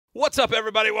What's up,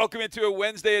 everybody? Welcome into a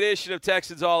Wednesday edition of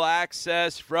Texans All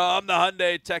Access from the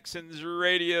Hyundai Texans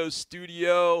radio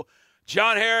studio.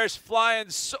 John Harris flying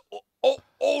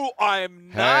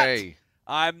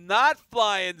I'm not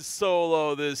flying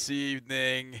solo this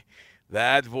evening.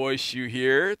 That voice you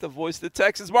hear, the voice of the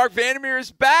Texans, Mark Vandermeer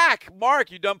is back. Mark,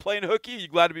 you done playing hooky? You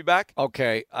glad to be back?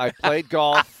 Okay, I played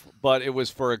golf, but it was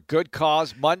for a good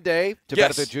cause. Monday to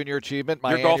benefit Junior Achievement,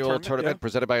 my annual tournament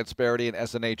presented by Insperity and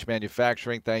SNH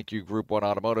Manufacturing. Thank you, Group 1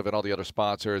 Automotive, and all the other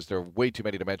sponsors. There are way too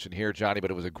many to mention here, Johnny, but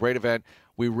it was a great event.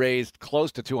 We raised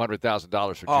close to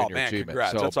 $200,000 for Junior Achievement.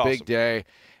 Congrats. So that's big awesome. day.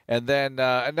 And then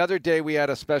another day we had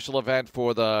a special event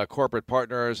for the corporate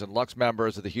partners and Lux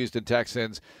members of the Houston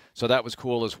Texans. So that was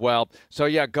cool as well. So,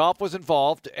 yeah, golf was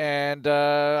involved, and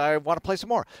I want to play some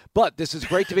more. But this is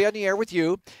great to be on the air with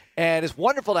you, and it's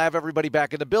wonderful to have everybody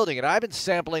back in the building. And I've been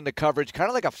sampling the coverage kind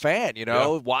of like a fan,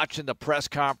 watching the press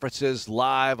conferences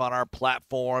live on our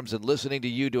platforms and listening to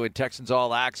you doing Texans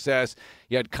All Access.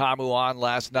 You had Kamu on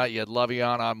last night. You had Lovey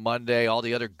on Monday, all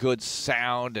the other good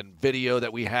sound and video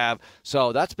that we have.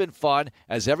 So that's been fun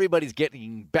as everybody's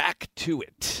getting back to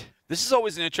it. This is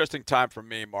always an interesting time for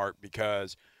me, Mark,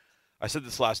 because I said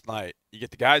this last night. You get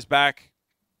the guys back,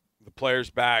 the players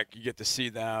back. You get to see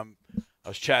them. I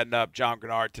was chatting up John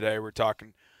Grenard today. We're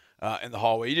talking in the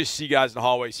hallway. You just see guys in the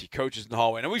hallway, see coaches in the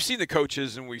hallway. And we've seen the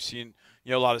coaches, and we've seen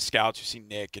a lot of scouts. We've seen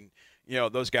Nick and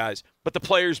those guys. But the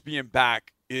players being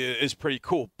back is pretty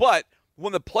cool. But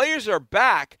when the players are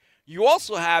back, you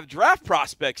also have draft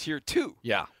prospects here too.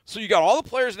 Yeah. So you got all the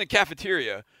players in the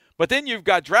cafeteria. But then you've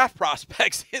got draft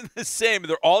prospects in the same.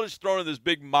 They're all just thrown in this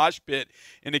big mosh pit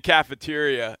in the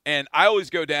cafeteria. And I always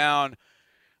go down,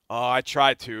 I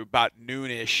try to, about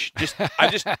noonish.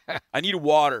 I need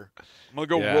water. I'm going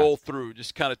to go roll through,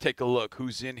 just kind of take a look.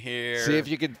 Who's in here? See if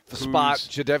you can spot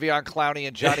Jadeveon Clowney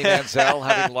and Johnny Manziel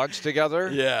having lunch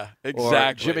together. Yeah,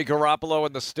 exactly. Or Jimmy Garoppolo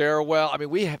in the stairwell. I mean,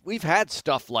 we've had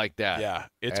stuff like that. Yeah,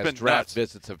 it's as been draft nuts.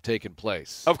 visits have taken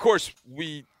place. Of course,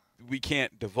 we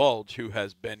can't divulge who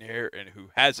has been here and who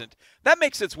hasn't. That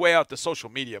makes its way out to social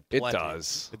media plenty. It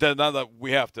does. Now that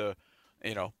we have to,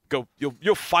 go.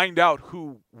 You'll find out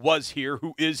who was here,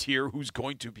 who is here, who's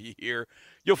going to be here.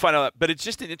 You'll find out. But it's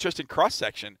just an interesting cross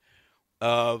section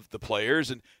of the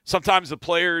players, and sometimes the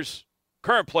players,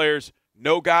 current players,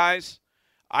 know guys.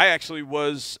 I actually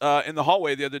was in the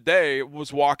hallway the other day. I was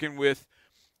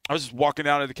just walking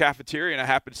down to the cafeteria, and I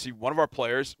happened to see one of our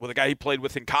players with a guy he played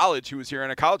with in college who was here on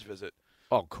a college visit.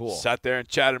 Oh, cool. Sat there and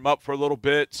chatted him up for a little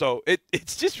bit. So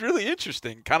it's just really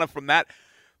interesting, kind of from that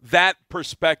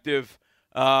perspective.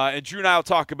 And Drew and I will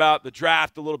talk about the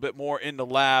draft a little bit more in the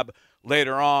lab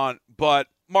later on. But,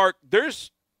 Mark,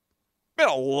 there's been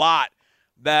a lot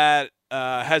that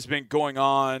has been going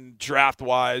on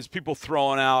draft-wise, people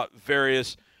throwing out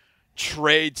various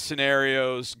trade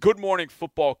scenarios. Good Morning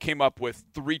Football came up with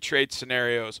 3 trade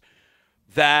scenarios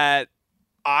that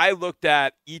I looked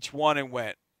at each one and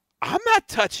went, I'm not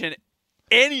touching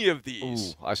any of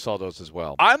these. Ooh, I saw those as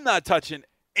well. I'm not touching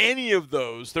any of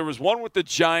those. There was one with the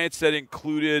Giants that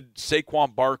included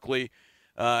Saquon Barkley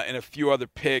and a few other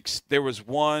picks. There was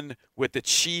one with the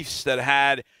Chiefs that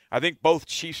had, I think, both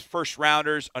Chiefs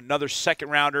first-rounders, another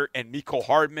second-rounder, and Mecole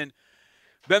Hardman.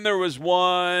 Then there was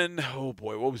one, oh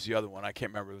boy, what was the other one? I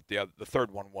can't remember what the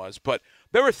third one was. But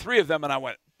there were 3 of them, and I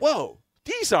went, whoa,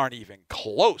 these aren't even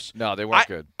close. No, they weren't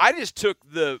good. I just took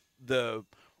the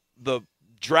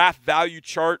draft value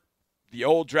chart, the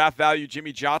old draft value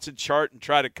Jimmy Johnson chart, and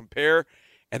tried to compare,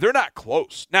 and they're not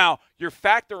close. Now, you're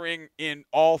factoring in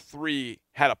all 3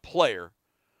 had a player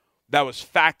that was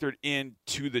factored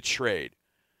into the trade.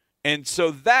 And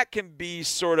so that can be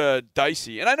sort of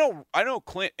dicey. And I know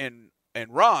Clint and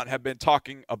Ron have been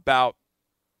talking about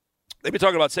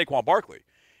Saquon Barkley.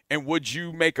 And would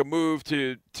you make a move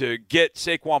to get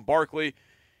Saquon Barkley?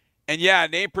 And yeah,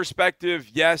 name perspective,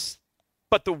 yes.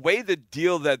 But the way the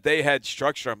deal that they had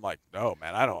structured, I'm like, no,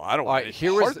 man, I don't want to be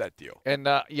part of that deal. And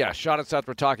Sean and Seth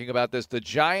were talking about this. The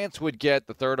Giants would get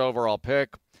the 3rd overall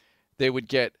pick. They would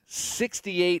get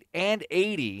 68 and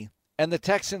 80, and the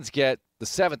Texans get the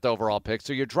 7th overall pick.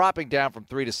 So you're dropping down from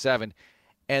 3 to 7,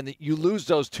 and you lose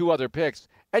those 2 other picks,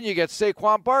 and you get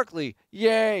Saquon Barkley.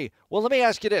 Yay. Well, let me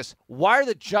ask you this. Why are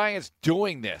the Giants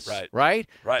doing this? Right?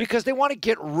 Because they want to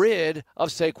get rid of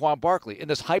Saquon Barkley in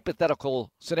this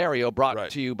hypothetical scenario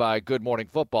brought to you by Good Morning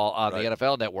Football on the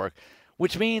NFL Network,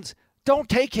 which means don't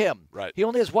take him. Right. He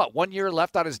only has, 1 year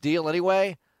left on his deal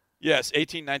anyway? Yes,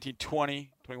 18, 19,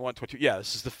 20, 21, 22. Yeah,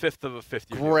 this is the fifth of a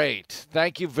 50. Great.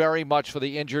 Thank you very much for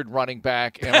the injured running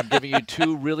back. And I'm giving you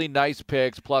 2 really nice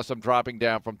picks, plus I'm dropping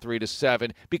down from 3 to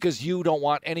 7 because you don't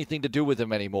want anything to do with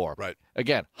him anymore. Right.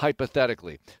 Again,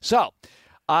 hypothetically. So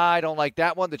I don't like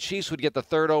that one. The Chiefs would get the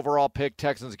 3rd overall pick.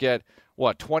 Texans get,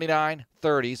 29,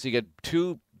 30. So you get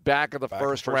 2 back of the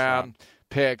first round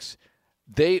picks.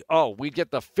 We'd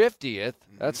get the 50th.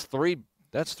 Mm-hmm.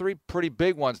 That's 3 pretty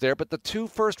big ones there. But the 2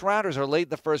 first rounders are late in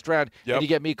the first round, and you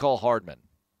get Mecole Hardman.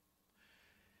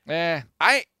 That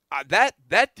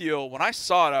deal, when I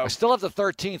saw it, I still have the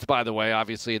 13th, by the way,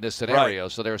 obviously, in this scenario,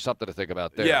 so there's something to think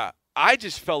about there. Yeah, I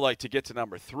just felt like to get to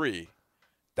number 3,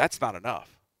 that's not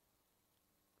enough.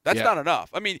 That's not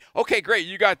enough. I mean, okay, great.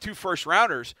 You got 2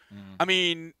 first-rounders. Mm-hmm. I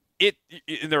mean,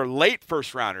 they're late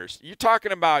first-rounders. You're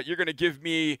talking about you're going to give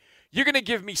me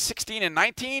 16 and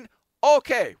 19?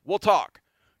 Okay, we'll talk.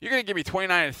 You're going to give me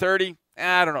 29 and 30?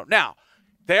 I don't know. Now,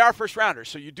 they are first-rounders,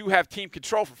 so you do have team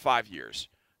control for 5 years.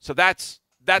 So that's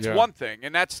one thing,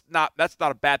 and that's not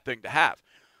a bad thing to have.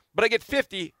 But I get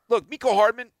 50. Look, Mecole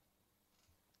Hardman,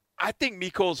 I think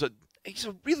Mecole's he's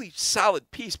a really solid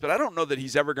piece, but I don't know that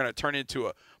he's ever going to turn into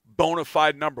a bona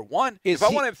fide number 1. If I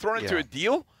want him thrown into a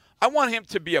deal, I want him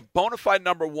to be a bona fide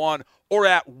number 1 or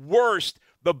at worst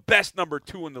the best number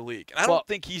 2 in the league. And I don't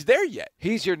think he's there yet.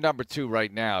 He's your number 2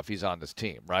 right now if he's on this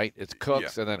team, right? It's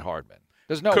Cooks and then Hardman.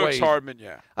 There's no Cooks, way. Hardman,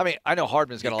 yeah. I mean, I know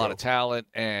Hardman's got a lot of talent,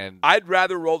 and I'd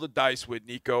rather roll the dice with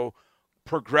Nico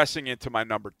progressing into my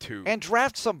number 2 and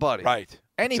draft somebody. Right.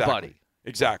 Anybody.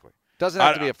 Exactly. Doesn't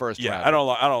have to be a first round. Yeah, I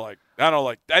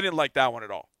didn't like that one at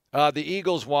all. The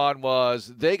Eagles one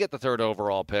was they get the 3rd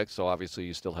overall pick, so obviously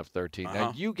you still have 13.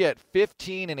 Now you get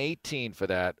 15 and 18 for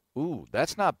that. Ooh,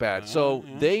 that's not bad. So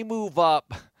they move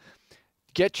up,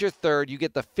 get your 3rd. You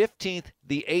get the 15th,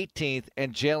 the 18th,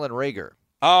 and Jalen Reagor.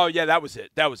 Oh, yeah, that was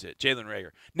it. Jalen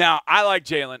Reagor. Now, I like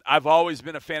Jalen. I've always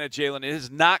been a fan of Jalen. It has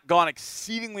not gone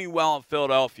exceedingly well in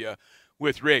Philadelphia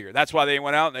with Reagor. That's why they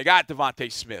went out and they got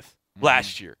Devontae Smith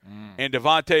last year. And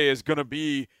Devontae is going to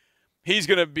be – he's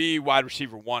going to be wide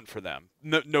receiver 1 for them,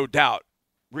 no doubt.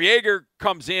 Reagor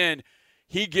comes in.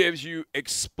 He gives you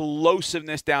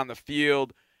explosiveness down the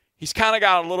field. He's kind of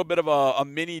got a little bit of a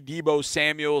mini Deebo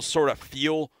Samuel sort of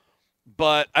feel,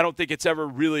 but I don't think it's ever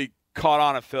really caught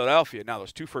on in Philadelphia. Now,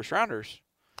 those 2 first-rounders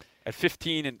at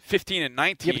 15 and 19.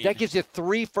 Yeah, but that gives you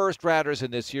 3 first-rounders in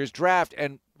this year's draft,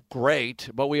 and great,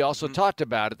 but we also talked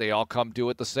about it. They all come due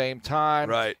at the same time.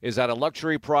 Right. Is that a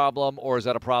luxury problem, or is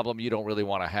that a problem you don't really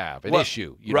want to have,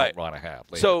 issue you don't want to have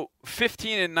later? So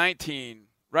 15 and 19,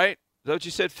 right? Is that what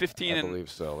you said? 15 I believe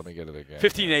so. Let me get it again.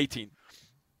 15 and 18.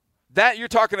 That you're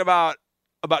talking about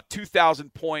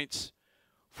 2,000 points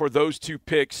for those 2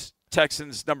 picks.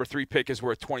 Texans' number 3 pick is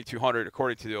worth 2,200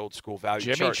 according to the old school value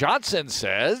chart. Jimmy Johnson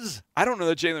says. I don't know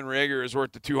that Jalen Reagor is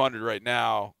worth the 200 right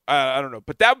now. I don't know.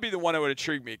 But that would be the one that would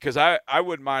intrigue me because I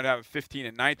wouldn't mind having 15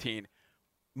 and 19.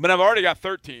 But I've already got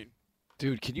 13.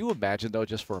 Dude, can you imagine, though,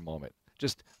 just for a moment?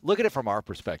 Just look at it from our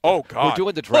perspective. Oh, God. We're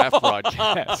doing the draft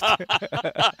broadcast.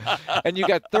 And you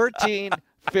got 13,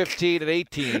 15, and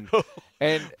 18.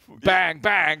 And bang,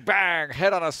 bang, bang,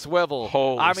 head on a swivel.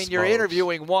 Holy you're smokes.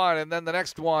 interviewing one, and then the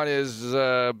next one is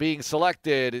being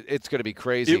selected. It's going to be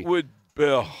crazy. It would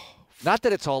Not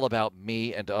that it's all about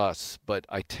me and us, but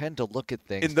I tend to look at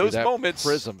things in those through that moments,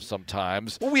 prism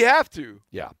sometimes. Well, we have to.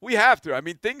 Yeah. We have to. I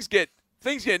mean, things get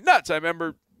nuts. I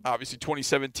remember, obviously,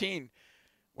 2017.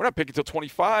 We're not picking until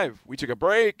 25. We took a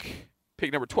break.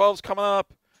 Pick number 12's coming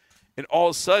up. And all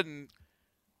of a sudden,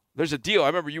 there's a deal. I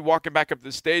remember you walking back up to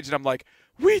the stage, and I'm like,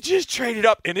 we just traded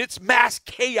up, and it's mass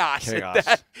chaos. Chaos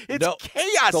at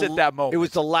that moment. It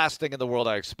was the last thing in the world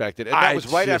I expected. And that was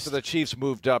right after the Chiefs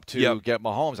moved up to get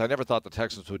Mahomes. I never thought the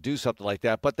Texans would do something like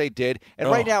that, but they did. And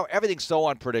right now, everything's so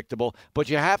unpredictable. But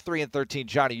you have 3 and 13.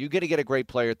 Johnny, you going to get a great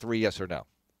player at 3, yes or no?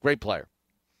 Great player.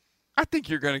 I think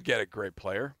you're going to get a great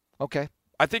player. Okay.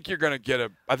 I think you're going to get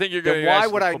then why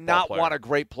would I not want a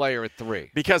great player at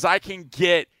 3? Because I can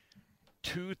get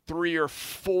 2, 3, or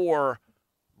 4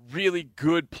 really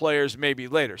good players maybe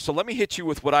later. So let me hit you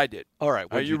with what I did. All right.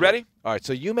 Are you ready? All right.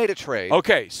 So you made a trade.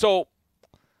 Okay. So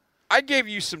I gave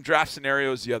you some draft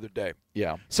scenarios the other day.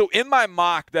 Yeah. So in my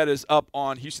mock that is up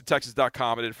on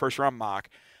HoustonTexans.com, I did a first-round mock.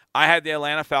 I had the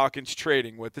Atlanta Falcons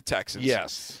trading with the Texans.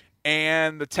 Yes.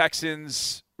 And the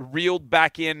Texans reeled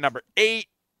back in number 8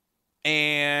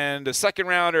 and a second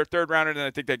rounder, third rounder, and then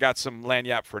I think they got some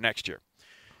lanyap for next year.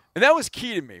 And that was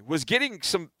key to me, was getting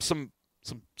some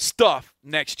stuff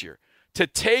next year. To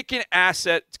take an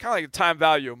asset, it's kind of like the time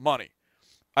value of money.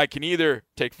 I can either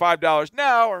take $5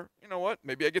 now or, you know what,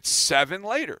 maybe I get 7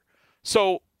 later.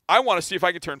 So I want to see if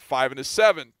I can turn 5 into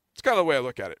 7. It's kind of the way I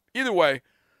look at it. Either way,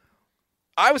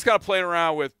 I was kind of playing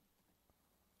around with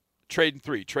trading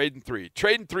three. Trading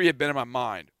three had been in my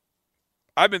mind.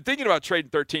 I've been thinking about trading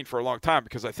 13 for a long time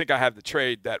because I think I have the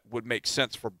trade that would make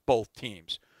sense for both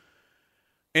teams.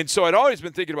 And so I'd always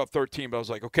been thinking about 13, but I was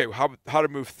like, okay, how to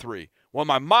move 3? Well, in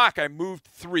my mock, I moved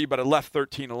 3, but I left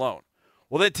 13 alone.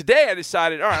 Well, then today I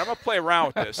decided, all right, I'm going to play around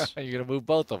with this. You're going to move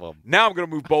both of them. Now I'm going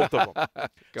to move both of them.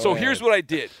 So ahead. here's what I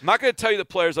did. I'm not going to tell you the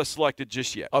players I selected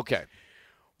just yet. Okay.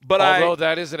 But although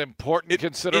that is an important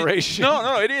consideration.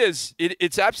 No, it is.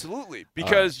 It's absolutely.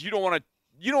 Because you don't want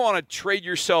to trade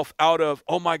yourself out of,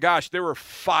 oh, my gosh, there were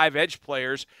 5 edge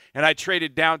players, and I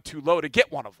traded down too low to get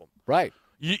one of them. Right.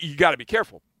 You got to be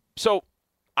careful. So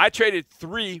I traded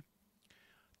 3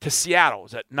 to Seattle. It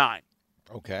was at 9.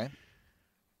 Okay.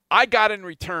 I got in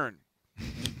return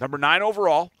number 9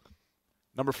 overall,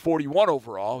 number 41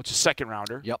 overall, which is a second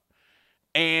rounder. Yep.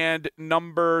 And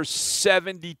number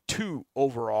 72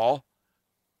 overall,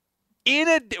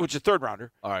 which is a third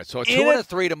rounder. All right, so a 2 and a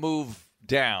 3 to move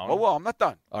down. Oh, well, I'm not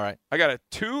done. All right. I got a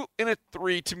 2 and a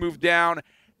 3 to move down,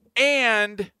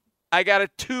 and I got a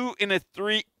 2 and a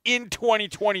 3 in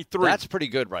 2023. That's pretty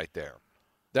good right there.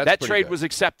 That trade was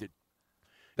accepted.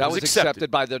 That was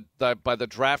accepted by the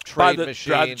draft trade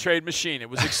machine. By the trade machine. It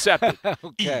was accepted.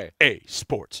 Okay. EA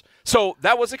Sports. So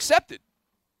that was accepted.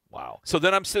 Wow. So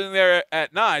then I'm sitting there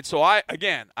at 9. So I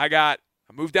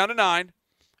moved down to 9.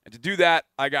 And to do that,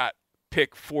 I got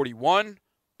pick 41,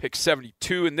 pick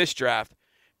 72 in this draft,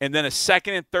 and then a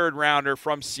second and third rounder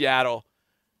from Seattle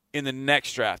in the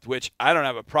next draft, which I don't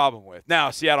have a problem with. Now,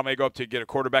 Seattle may go up to get a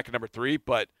quarterback at number 3,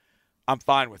 but I'm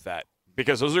fine with that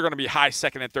because those are going to be high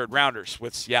second and third rounders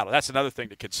with Seattle. That's another thing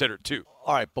to consider, too.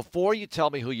 All right, before you tell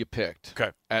me who you picked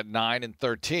at 9 and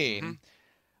 13,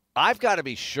 I've got to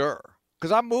be sure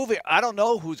because I'm moving. I don't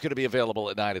know who's going to be available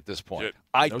at 9 at this point.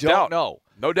 I don't know.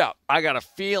 No doubt. I got a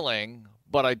feeling,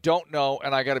 but I don't know,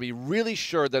 and I got to be really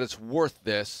sure that it's worth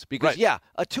this because,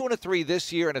 a 2 and a 3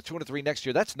 this year and a 2 and a 3 next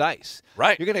year, that's nice.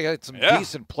 Right. You're going to get some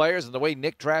decent players, and the way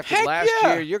Nick drafted last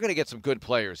year, you're going to get some good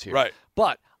players here. Right.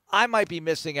 But I might be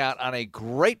missing out on a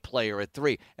great player at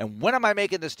 3. And when am I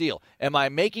making this deal? Am I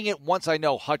making it once I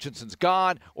know Hutchinson's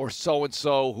gone or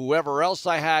so-and-so, whoever else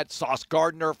I had, Sauce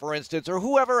Gardner, for instance, or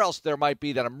whoever else there might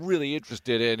be that I'm really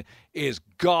interested in is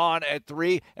gone at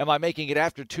 3? Am I making it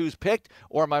after 2's picked,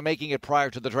 or am I making it prior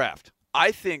to the draft?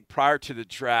 I think prior to the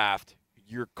draft,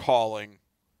 you're calling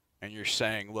and you're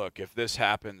saying, look, if this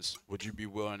happens, would you be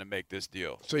willing to make this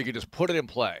deal? So you can just put it in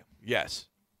play. Yes.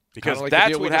 Because like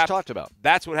that's what talked about.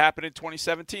 That's what happened in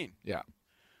 2017. Yeah.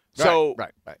 So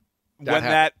right.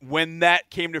 When that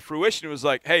came to fruition, it was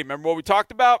like, hey, remember what we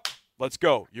talked about? Let's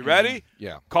go. You ready?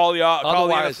 Yeah. Call the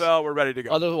NFL. We're ready to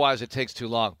go. Otherwise, it takes too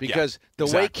long because the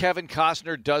way Kevin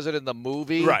Costner does it in the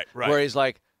movie, where he's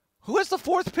like, who has the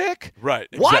 4th pick? Right,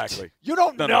 what? exactly. You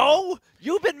don't know? No.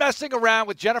 You've been messing around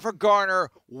with Jennifer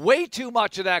Garner way too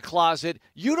much in that closet.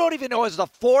 You don't even know it's the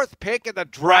 4th pick in the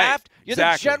draft. Right, You're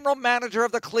the general manager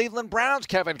of the Cleveland Browns,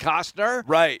 Kevin Costner.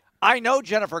 Right. I know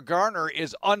Jennifer Garner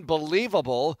is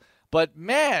unbelievable, but,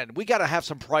 man, we got to have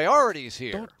some priorities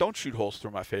here. Don't shoot holes through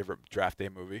my favorite draft day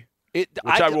movie,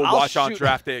 I will watch on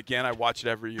draft day again. I watch it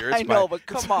every year. I know, but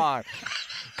come on.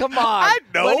 Come on. I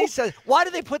know. When he says, why do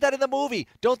they put that in the movie?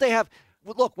 Don't they have –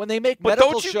 look, when they make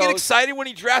medical shows – But don't you get excited when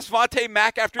he drafts Vontae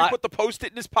Mack after he put the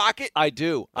Post-it in his pocket? I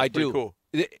do. That's pretty cool.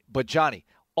 But, Johnny,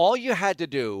 all you had to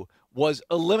do was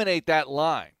eliminate that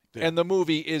line, and the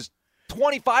movie is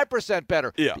 25%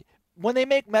 better. Yeah. When they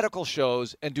make medical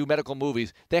shows and do medical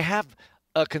movies, they have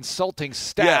a consulting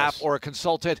staff or a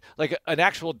consultant, like an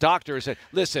actual doctor, said,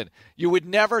 listen, you would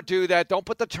never do that. Don't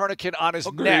put the tourniquet on his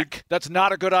neck. That's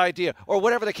not a good idea. Or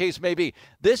whatever the case may be.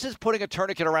 This is putting a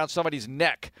tourniquet around somebody's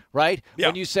neck, right? Yeah.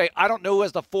 When you say, I don't know who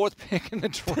has the 4th pick in the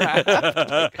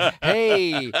draft.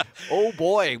 Hey, oh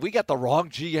boy, we got the wrong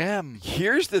GM.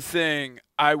 Here's the thing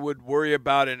I would worry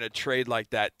about in a trade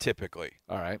like that typically.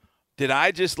 All right. Did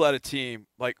I just let a team,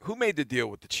 like, who made the deal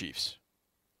with the Chiefs?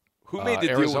 Who made the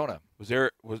deal? Arizona.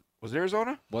 Was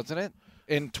Arizona? Wasn't it?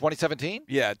 In 2017?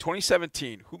 Yeah,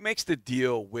 2017. Who makes the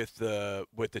deal with the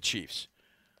Chiefs?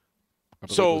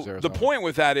 So the point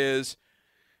with that is,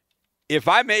 if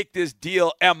I make this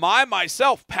deal, am I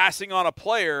myself passing on a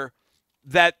player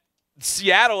that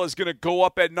Seattle is going to go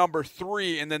up at number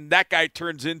 3, and then that guy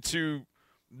turns into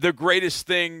the greatest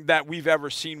thing that we've ever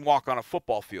seen walk on a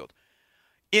football field?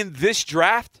 In this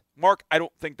draft, Mark, I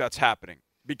don't think that's happening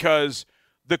because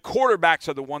the quarterbacks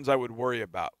are the ones I would worry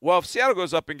about. Well, if Seattle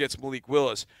goes up and gets Malik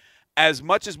Willis, as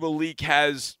much as Malik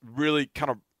has really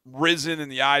kind of risen in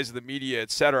the eyes of the media,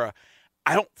 et cetera,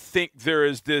 I don't think there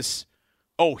is this,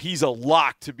 oh, he's a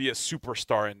lock to be a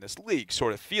superstar in this league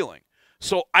sort of feeling.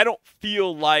 So I don't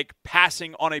feel like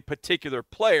passing on a particular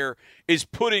player is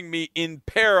putting me in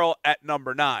peril at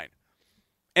number 9.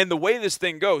 And the way this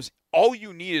thing goes, all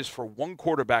you need is for one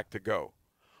quarterback to go.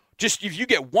 Just if you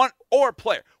get one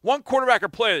quarterback or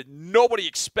player that nobody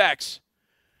expects,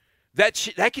 that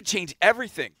could change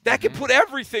everything. That could put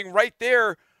everything right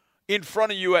there in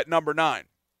front of you at number 9.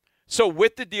 So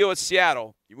with the deal at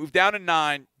Seattle, you move down to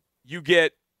 9, you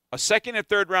get a second and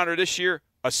third rounder this year,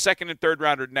 a second and third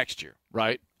rounder next year.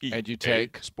 Right. And you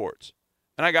take Sports.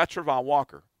 And I got Travon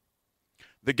Walker.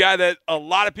 The guy that a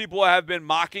lot of people have been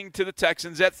mocking to the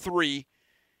Texans at 3.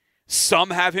 Some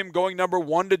have him going number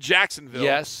 1 to Jacksonville.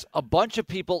 Yes, a bunch of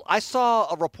people. I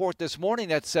saw a report this morning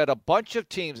that said a bunch of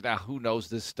teams, now who knows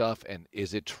this stuff and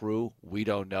is it true? We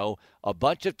don't know. A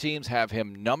bunch of teams have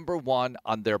him number 1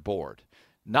 on their board.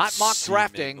 Not mock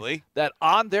drafting, that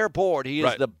on their board he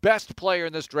is the best player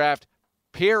in this draft,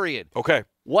 period. Okay.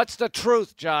 What's the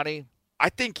truth, Johnny? I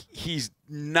think he's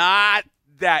not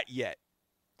that yet.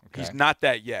 Okay. He's not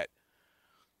that yet.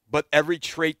 But every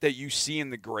trait that you see in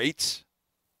the greats,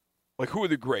 like who are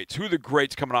the greats? Who are the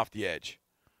greats coming off the edge?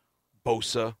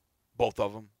 Bosa, both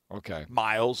of them. Okay.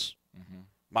 Miles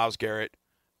Garrett.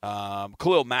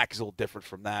 Khalil Mack is a little different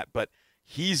from that, but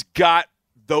he's got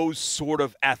those sort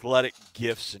of athletic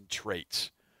gifts and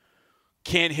traits.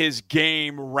 Can his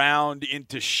game round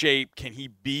into shape? Can he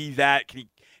be that? Can he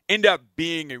end up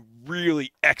being a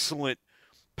really excellent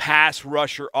pass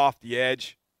rusher off the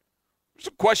edge? There's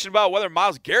a question about whether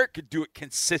Myles Garrett could do it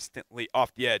consistently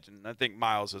off the edge, and I think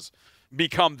Myles has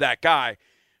become that guy.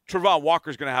 Travon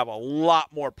Walker's going to have a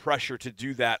lot more pressure to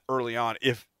do that early on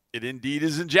if it indeed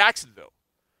is in Jacksonville.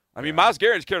 I mean, Myles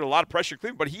Garrett has carried a lot of pressure in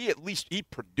Cleveland, but he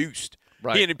produced.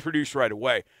 Right. He didn't produce right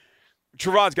away.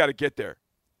 Travon's got to get there.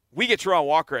 We get Travon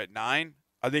Walker at 9.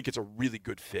 I think it's a really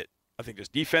good fit. I think this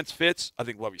defense fits. I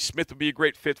think Lovie Smith would be a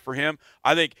great fit for him.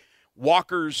 I think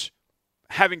Walker's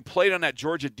having played on that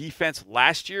Georgia defense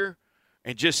last year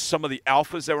and just some of the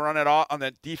alphas that were on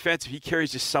that defense, if he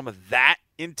carries just some of that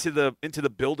into the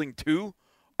building too,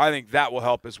 I think that will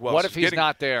help as well. What if he's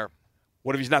not there?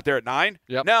 What if he's not there at 9?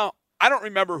 Yep. Now, I don't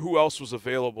remember who else was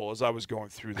available as I was going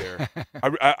through there.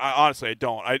 I honestly, I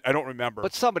don't. I don't remember.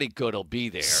 But somebody good will be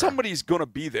there. Somebody's going to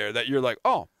be there that you're like,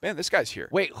 oh, man, this guy's here.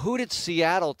 Wait, who did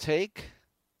Seattle take?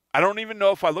 I don't even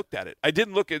know if I looked at it. I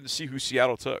didn't look and see who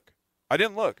Seattle took. I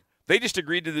didn't look. They just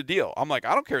agreed to the deal. I'm like,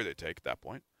 I don't care who they take at that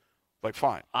point. Like,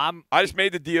 fine. I just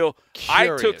made the deal.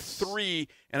 Curious. I took 3,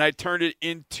 and I turned it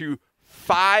into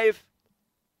 5.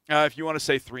 If you want to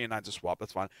say 3 and 9's a swap,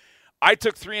 that's fine. I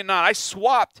took 3 and 9. I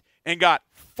swapped and got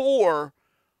 4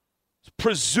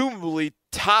 presumably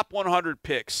top 100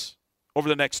 picks over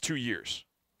the next 2 years.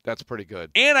 That's pretty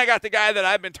good. And I got the guy that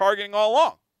I've been targeting all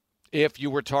along. If you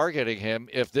were targeting him,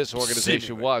 if this organization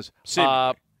Seemingly. was.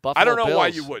 Seemingly. Buffalo I don't know Bills. why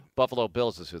you wouldn't. Buffalo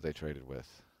Bills is who they traded with.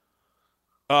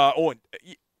 The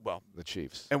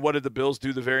Chiefs. And what did the Bills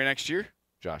do the very next year?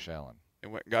 Josh Allen. They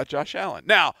went and got Josh Allen.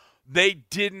 Now, they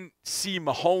didn't see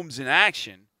Mahomes in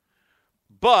action,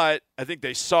 but I think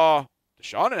they saw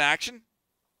Deshaun in action.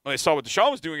 Well, they saw what Deshaun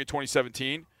was doing in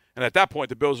 2017, and at that point,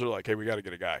 the Bills were like, hey, we got to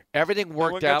get a guy. Everything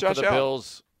worked out for the Allen.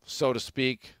 Bills, so to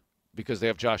speak, because they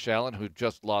have Josh Allen, who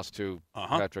just lost to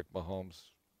Patrick Mahomes,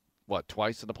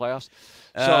 twice in the playoffs?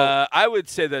 So I would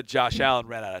say that Josh Allen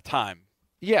ran out of time.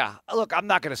 Yeah. Look, I'm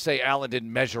not going to say Allen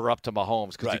didn't measure up to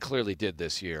Mahomes because he Right. clearly did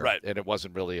this year. Right. And it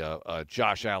wasn't really a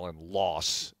Josh Allen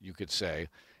loss, you could say.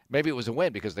 Maybe it was a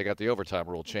win because they got the overtime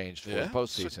rule changed for the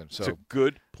postseason. It's a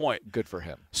good point. Good for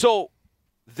him. So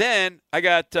then I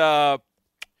got a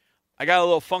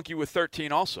little funky with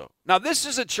 13 also. Now, this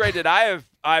is a trade that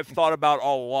I've thought about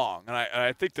all along, and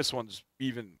I think this one's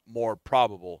even more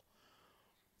probable.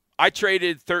 I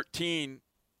traded 13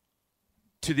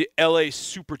 to the LA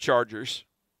Superchargers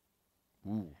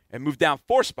and moved down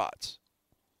 4 spots.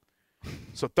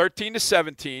 So 13 to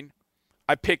 17,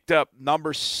 I picked up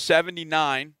number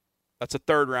 79. That's a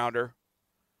third rounder.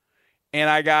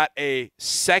 And I got a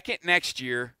second next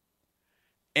year.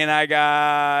 And I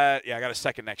got a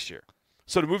second next year.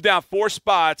 So to move down 4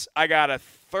 spots, I got a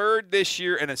third this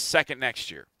year and a second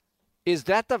next year. Is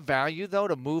that the value, though,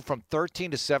 to move from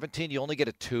 13 to 17? You only get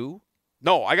a 2?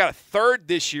 No, I got a third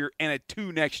this year and a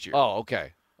 2 next year. Oh,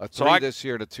 okay. A 3 this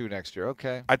year and a 2 next year.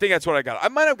 Okay. I think that's what I got. I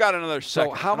might have got another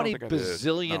second. So how many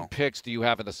bazillion picks do you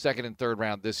have in the second and third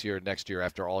round this year and next year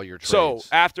after all your trades? So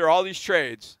after all these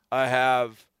trades, I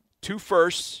have 2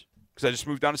 firsts because I just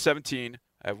moved down to 17.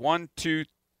 I have 2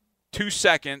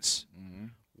 seconds,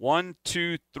 1,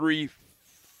 2, 3,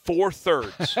 4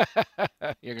 thirds.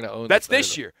 You're going to own that's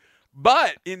this year.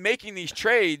 But in making these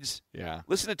trades, yeah,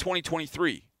 listen to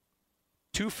 2023.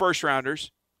 2 first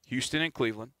rounders, Houston and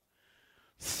Cleveland.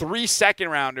 3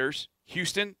 second-rounders,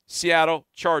 Houston, Seattle,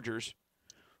 Chargers.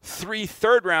 3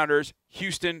 third-rounders,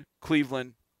 Houston,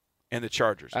 Cleveland, and the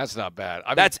Chargers. That's not bad.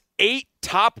 That's 8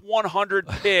 top 100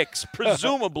 picks,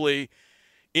 presumably,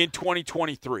 in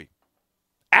 2023.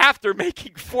 After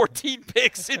making 14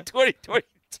 picks in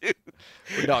 2022.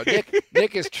 No,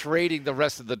 Nick is trading the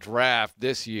rest of the draft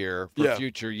this year for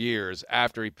future years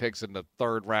after he picks in the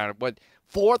third round. What,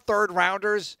 4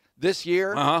 third-rounders this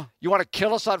year? Uh-huh. You want to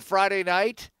kill us on Friday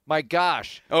night? My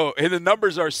gosh. Oh, and the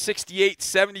numbers are 68,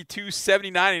 72,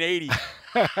 79, and 80.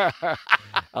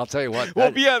 I'll tell you what.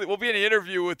 We'll be in an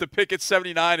interview with the pick at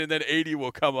 79, and then 80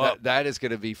 will come up. That is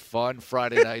going to be fun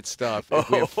Friday night stuff if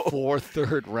we have 4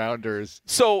 third-rounders.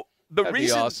 So That'd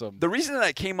be awesome. The reason that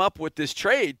I came up with this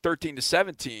trade, 13 to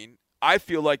 17, I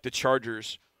feel like the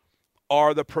Chargers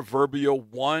are the proverbial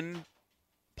one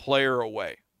player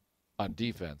away. On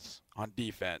defense.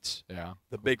 Yeah.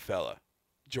 The big fella,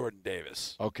 Jordan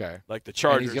Davis. Okay. Like the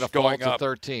Chargers and he's going fall up. to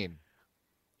 13.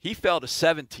 He fell to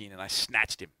 17, and I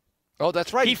snatched him. Oh,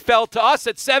 that's right. He fell to us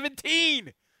at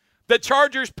 17. The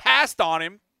Chargers passed on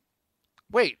him.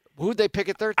 Wait, who'd they pick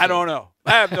at 13? I don't know.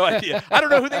 I have no idea. I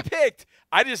don't know who they picked.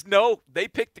 I just know they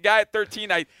picked the guy at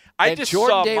 13. I just Jordan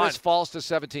saw Davis falls to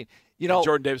 17. You know,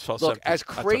 Jordan Davis falls to 17. Look, as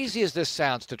crazy as this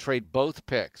sounds to trade both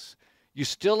picks, you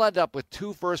still end up with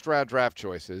 2 first-round draft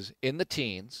choices in the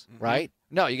teens, right?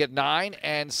 No, you get 9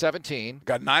 and 17.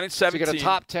 Got 9 and 17. So you get a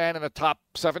top 10 and a top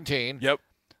 17. Yep.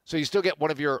 So you still get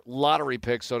one of your lottery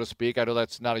picks, so to speak. I know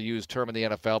that's not a used term in the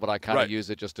NFL, but I kind of use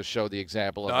it just to show the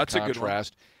example of the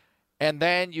contrast. And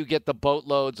then you get the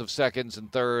boatloads of seconds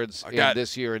and thirds in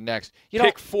this year and next.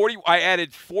 Pick 40. I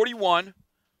added 41,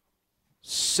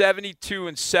 72,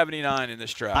 and 79 in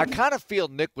this draft. I kind of feel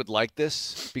Nick would like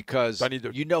this because I need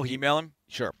to he email him.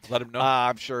 Sure, let him know.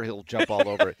 I'm sure he'll jump all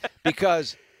over it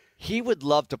because he would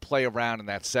love to play around in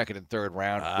that second and third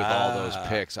round with all those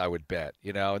picks. I would bet,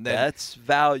 and then that's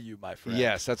value, my friend.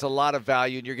 Yes, that's a lot of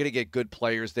value, and you're going to get good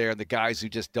players there. And the guys who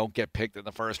just don't get picked in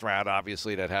the first round,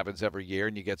 obviously, that happens every year,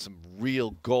 and you get some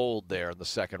real gold there in the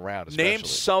second round.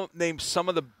 Especially. Name some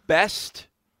of the best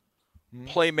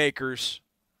playmakers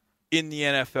in the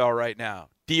NFL right now.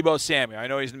 Deebo Samuel. I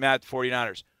know he's mad at the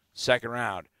 49ers. Second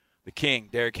round. The King,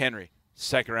 Derrick Henry.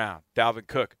 Second round. Dalvin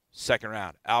Cook. Second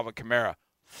round. Alvin Kamara.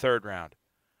 Third round.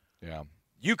 Yeah.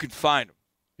 You can find them.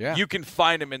 Yeah. You can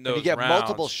find them in those rounds. You get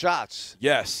multiple shots.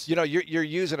 Yes. You're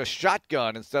using a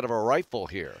shotgun instead of a rifle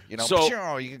here.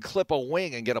 So you can clip a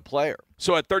wing and get a player.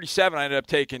 So at 37, I ended up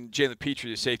taking Jalen Petrie,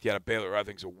 the safety out of Baylor, who I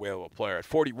think is a whale of a player. At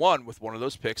 41, with one of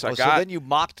those picks, I got. So then you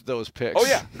mocked those picks. Oh,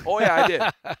 yeah, I did.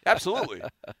 Absolutely.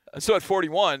 And so at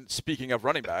 41, speaking of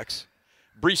running backs,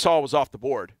 Breece Hall was off the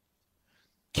board.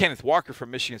 Kenneth Walker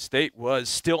from Michigan State was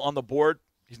still on the board.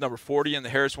 He's number 40 in the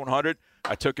Harris 100.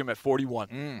 I took him at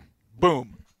 41.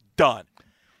 Boom. Done.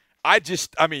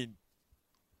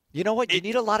 You know what? You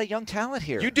need a lot of young talent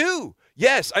here. You do.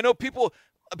 Yes. I know people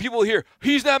hear,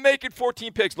 he's not making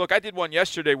 14 picks. Look, I did one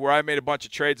yesterday where I made a bunch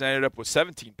of trades and I ended up with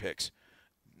 17 picks.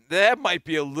 That might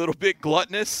be a little bit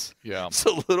gluttonous. Yeah. It's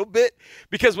a little bit.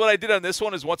 Because what I did on this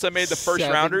one is once I made the first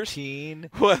rounders.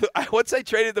 Once I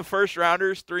traded the first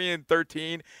rounders, 3 and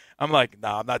 13, I'm like,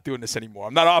 no, I'm not doing this anymore.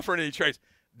 I'm not offering any trades.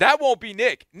 That won't be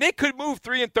Nick. Nick could move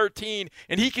 3 and 13,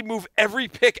 and he can move every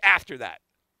pick after that.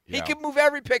 Yeah. He can move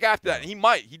every pick after that. And he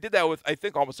might. He did that with, I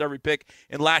think, almost every pick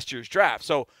in last year's draft.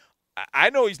 So I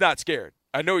know he's not scared.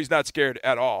 I know he's not scared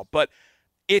at all. But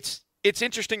it's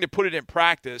interesting to put it in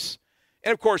practice.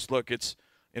 And, of course, look, it's,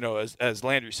 as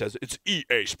Landry says, it's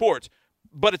EA Sports.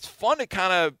 But it's fun to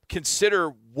kind of consider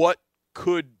what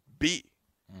could be.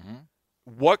 Mm-hmm.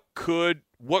 What could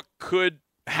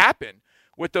happen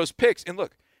with those picks. And,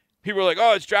 look, people are like,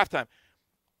 oh, it's draft time.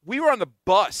 We were on the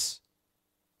bus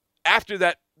after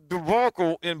that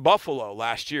debacle in Buffalo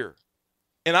last year.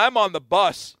 And I'm on the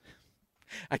bus.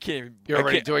 I can't even. You're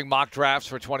already doing mock drafts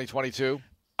for 2022?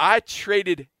 I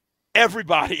traded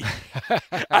everybody.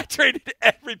 I traded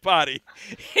everybody.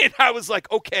 And I was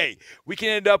like, okay, we can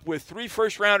end up with 3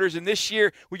 first-rounders, and this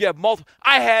year we got multiple.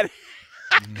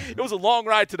 It was a long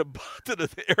ride to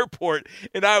the airport,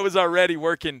 and I was already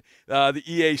working the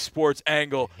EA Sports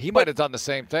angle. He might have done the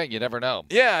same thing. You never know.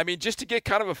 Yeah, just to get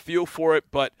kind of a feel for it.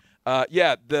 But,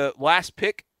 the last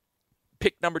pick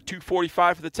number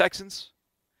 245 for the Texans,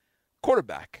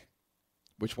 quarterback.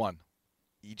 Which one?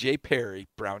 E.J. Perry,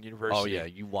 Brown University. Oh, yeah,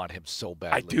 you want him so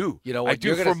badly. I do. You know what? I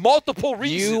do for multiple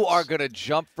reasons. You are going to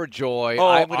jump for joy. Oh,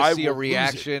 I'm going to see a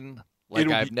reaction like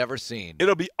I've never seen.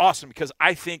 It'll be awesome because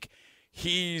I think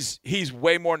he's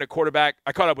way more than a quarterback.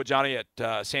 I caught up with Johnny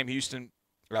at Sam Houston,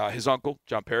 his uncle,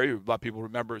 John Perry, who a lot of people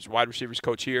remember as wide receivers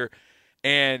coach here.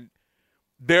 And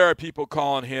there are people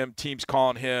calling him, teams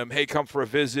calling him, hey, come for a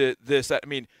visit, this, that. I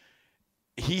mean,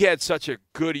 he had such a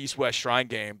good East-West Shrine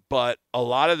game, but a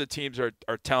lot of the teams are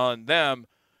telling them,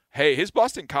 hey, his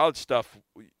Boston College stuff,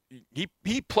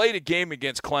 he played a game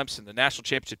against Clemson, the national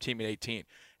championship team in 18,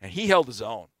 and he held his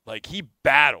own. Like, he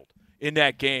battled in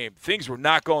that game. Things were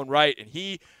not going right, and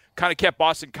he kind of kept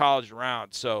Boston College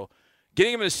around. So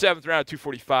getting him in the 7th round at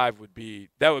 245 would be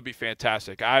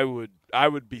fantastic. I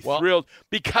would be thrilled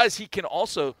because he can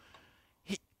also –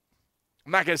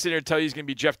 I'm not going to sit here and tell you he's going to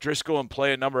be Jeff Driscoll and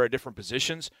play a number of different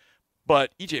positions,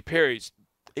 but E.J. Perry's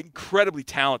incredibly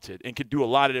talented and can do a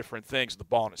lot of different things with the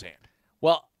ball in his hand.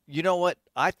 Well, you know what?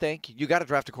 I think you got to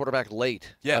draft a quarterback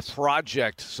late. Yes. A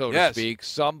project, so to speak,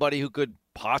 somebody who could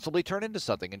possibly turn into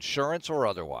something, insurance or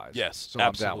otherwise. Yes, so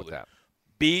absolutely. I'm down with that.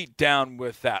 Be down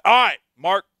with that. All right,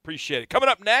 Mark, appreciate it. Coming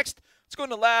up next, let's go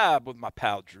in the lab with my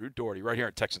pal Drew Doherty right here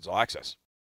on Texans All Access.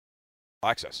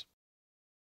 Access.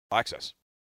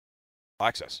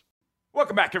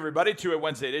 Welcome back, everybody, to a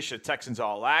Wednesday edition of Texans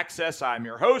All Access. I'm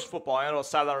your host, football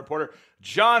analyst, sideline reporter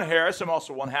John Harris. I'm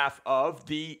also one half of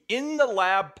the In the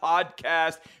Lab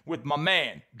podcast with my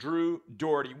man, Drew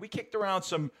Doherty. We kicked around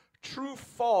some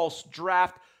true-false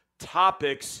draft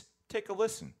topics. Take a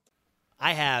listen.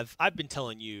 I've been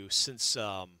telling you since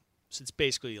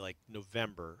basically like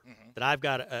November that I've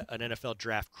got an NFL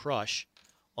draft crush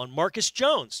on Marcus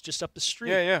Jones just up the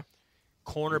street. Yeah.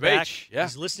 Cornerback. Yeah.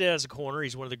 He's listed as a corner.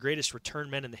 He's one of the greatest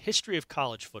return men in the history of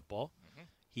college football.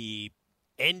 He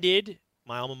ended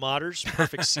my alma mater's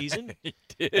perfect season. He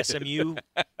did. SMU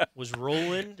was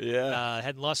rolling.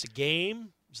 Hadn't lost a game.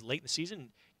 It was late in the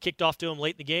season. Kicked off to him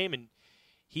late in the game, and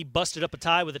he busted up a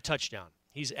tie with a touchdown.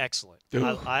 He's excellent.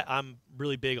 I'm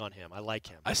really big on him. I like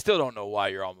him. I still don't know why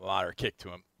your alma mater kicked to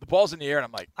him. The ball's in the air, and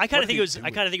I'm like, I kind of think it was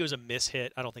a mishit.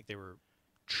 I don't think they were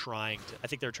trying to. I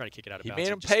think they were trying to kick it out of bounds. He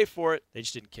made him pay for it. They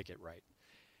just didn't kick it right.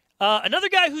 Another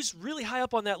guy who's really high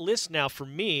up on that list now for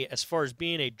me, as far as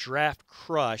being a draft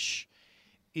crush,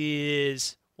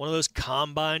 is one of those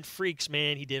combine freaks.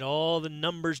 Man, he did all the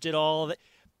numbers, did all of it,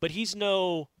 but he's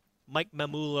no Mike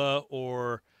Mamula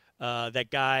or that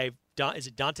guy. Is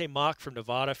it Dante Mock from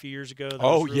Nevada a few years ago? That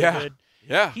was really good.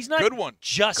 Yeah. He's not good one.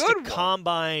 Just good a one.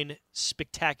 combine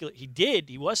spectacular.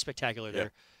 He was spectacular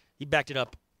there. He backed it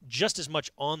up just as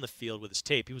much on the field with his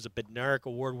tape. He was a Bednarik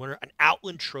Award winner, an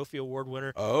Outland Trophy Award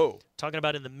winner. Oh. Talking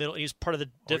about in the middle. He was part of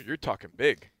the you're talking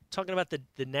big. Talking about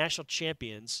the national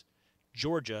champions,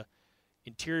 Georgia,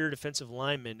 interior defensive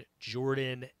lineman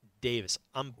Jordan Davis.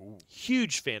 I'm a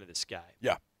huge fan of this guy.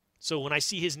 Yeah. So when I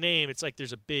see his name, it's like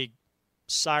there's a big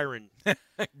siren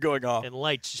going off and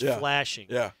lights just flashing.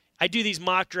 Yeah. I do these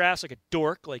mock drafts like a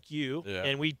dork like you, Yeah.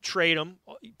 and we trade them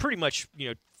pretty much,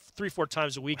 3-4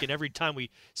 times a week, and every time we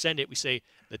send it, we say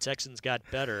the Texans got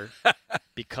better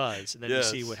because, and then we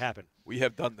see what happened. We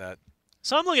have done that.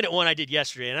 So I'm looking at one I did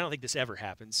yesterday, and I don't think this ever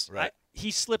happens. Right. He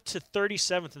slipped to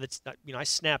 37th, and I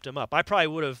snapped him up. I probably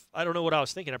would have. I don't know what I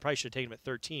was thinking. I probably should have taken him at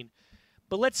 13.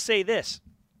 But let's say this: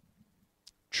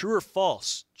 true or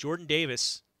false? Jordan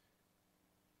Davis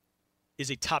is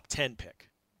a top 10 pick.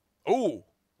 Oh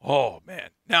man.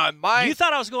 Now you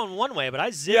thought I was going one way, but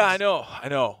I zipped. Yeah, I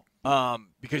know.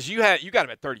 Because you got him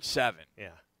at 37. Yeah.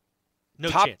 No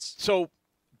top, chance. So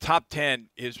top 10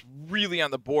 is really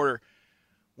on the border.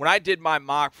 When I did my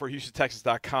mock for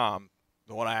HoustonTexans.com,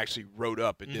 the one I actually wrote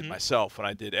up and did myself when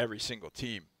I did every single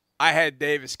team, I had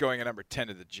Davis going at number 10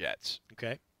 to the Jets.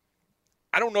 Okay.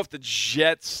 I don't know if the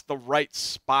Jets the right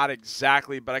spot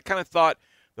exactly, but I kind of thought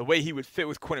the way he would fit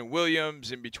with Quinnen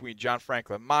Williams in between John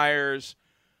Franklin Myers,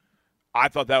 I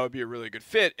thought that would be a really good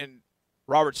fit. And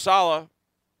Robert Saleh,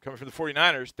 coming from the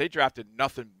 49ers, they drafted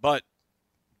nothing but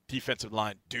defensive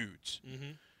line dudes.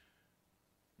 Mm-hmm.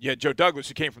 You had Joe Douglas,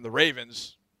 who came from the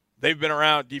Ravens. They've been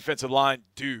around defensive line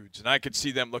dudes, and I could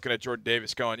see them looking at Jordan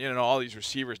Davis going, all these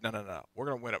receivers, no. We're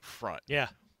going to win up front. Yeah.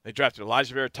 They drafted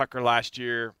Elijah Vera Tucker last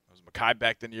year. It was Mekhi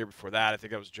Becton the year before that. I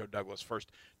think that was Joe Douglas'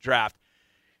 first draft.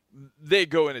 They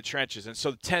go into trenches, and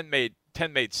so 10 made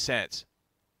sense.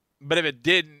 But if it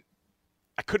didn't,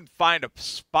 I couldn't find a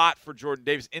spot for Jordan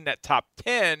Davis in that top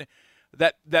 10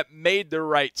 that made the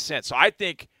right sense. So I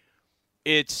think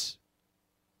it's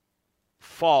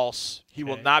false. He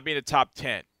will not be in the top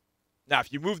 10. Now,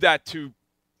 if you move that to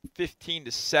 15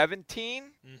 to 17,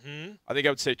 I think I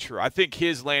would say true. I think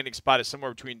his landing spot is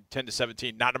somewhere between 10 to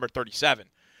 17, not number 37,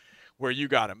 where you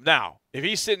got him. Now, if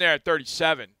he's sitting there at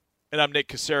 37 and I'm Nick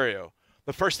Caserio,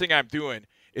 the first thing I'm doing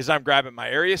is I'm grabbing my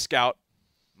area scout,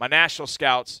 my national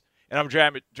scouts, and I'm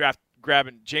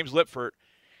grabbing James Lipford.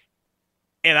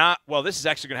 And this is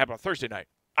actually going to happen on Thursday night.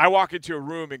 I walk into a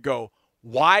room and go,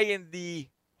 why in the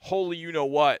holy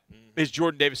you-know-what, is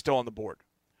Jordan Davis still on the board?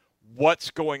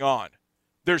 What's going on?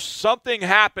 There's something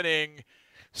happening.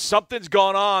 Something's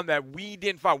gone on that we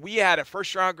didn't find. We had a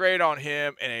first-round grade on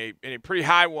him and a pretty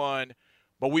high one,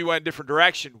 but we went a different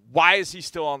direction. Why is he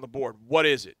still on the board? What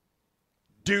is it?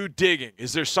 Do digging.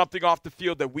 Is there something off the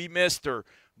field that we missed or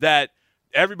that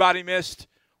everybody missed?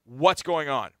 What's going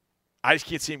on? I just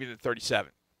can't see him getting to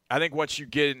 37. I think once you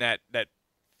get in that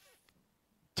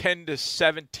 10 to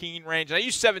 17 range, and I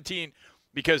use 17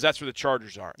 because that's where the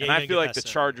Chargers are. Yeah, and I feel like the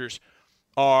Chargers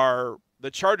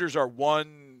are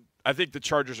one. I think the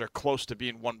Chargers are close to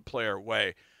being one player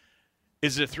away.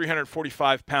 Is it a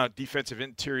 345-pound defensive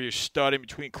interior stud in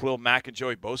between Khalil Mack and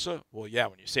Joey Bosa? Well, yeah,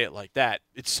 when you say it like that,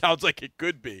 it sounds like it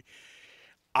could be.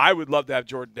 I would love to have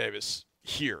Jordan Davis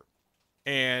here.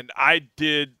 And I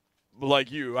did,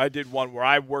 like you, I did one where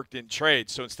I worked in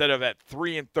trades. So instead of at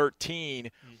 3 and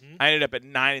 13, I ended up at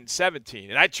 9 and 17.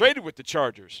 And I traded with the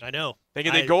Chargers. I know.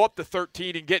 Thinking they'd go up to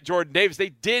 13 and get Jordan Davis. They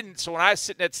didn't. So when I was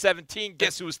sitting at 17,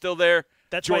 guess who was still there?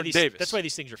 Jordan Davis. That's why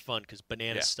these things are fun, because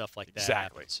bananas stuff like that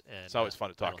exactly. happens. And, it's always fun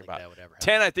to talk about. That would ever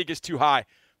 10, I think, is too high.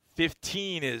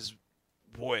 15 is,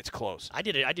 boy, it's close. I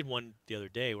did one the other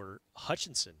day where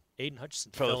Aiden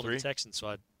Hutchinson Fell fell to to the Texans, so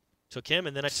I took him,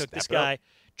 and then I took this Snap it guy,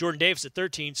 Jordan Davis, at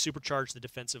 13, supercharged the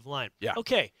defensive line. Yeah.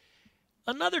 Okay,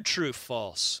 another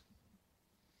true-false.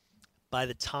 By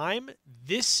the time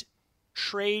this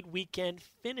trade weekend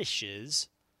finishes,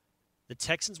 the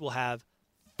Texans will have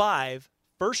 5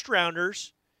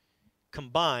 first-rounders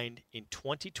combined in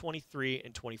 2023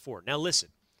 and 24. Now, listen,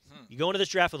 you go into this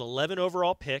draft with 11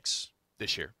 overall picks.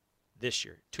 This year.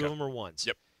 2 of them are ones.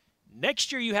 Yep.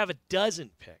 Next year, you have a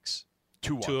dozen picks.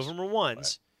 2 ones. 2 of them are ones.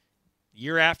 Right.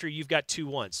 Year after, you've got 2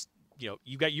 ones.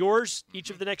 You've got yours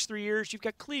each of the next 3 years. You've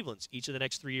got Cleveland's each of the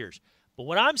next 3 years. But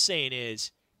what I'm saying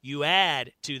is you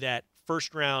add to that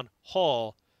first-round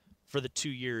haul for the 2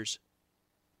 years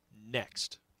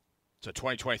next. So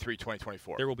 2023,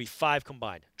 2024. There will be 5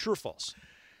 combined. True or false?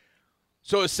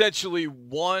 So essentially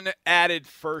one added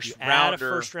first-rounder. Add a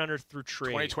first-rounder through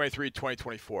trade. 2023,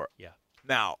 2024. Yeah.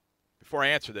 Now, before I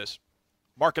answer this,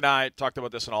 Mark and I talked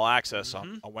about this in All Access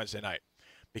on Wednesday night.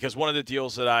 Because one of the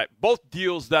deals both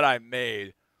deals that I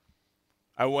made,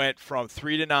 I went from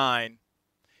 3 to 9,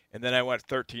 and then I went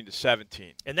 13 to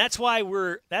 17. And that's why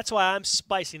I'm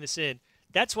spicing this in.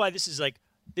 That's why this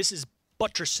is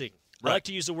buttressing. Right. I like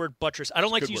to use the word buttress. I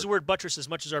don't like to use the word buttress as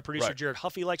much as our producer Jared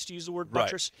Huffey likes to use the word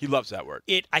buttress. Right. He loves that word.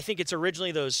 I think it's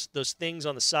originally those things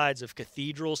on the sides of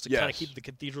cathedrals to kind of keep the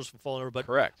cathedrals from falling over. But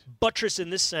correct. Buttress in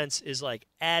this sense is like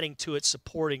adding to it,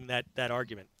 supporting that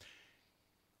argument.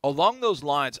 Along those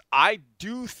lines, I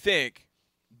do think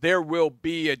there will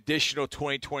be additional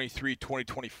 2023,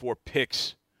 2024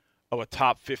 picks of a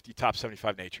top 50, top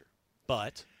 75 nature.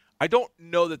 But I don't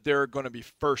know that there are going to be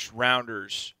first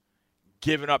rounders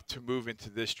given up to move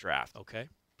into this draft. Okay.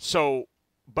 So,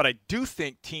 but I do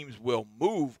think teams will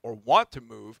move or want to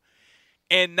move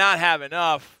and not have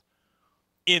enough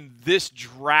in this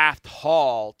draft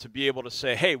haul to be able to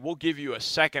say, hey, we'll give you a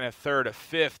second, a third, a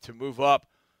fifth to move up.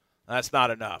 That's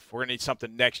not enough. We're going to need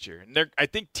something next year. And I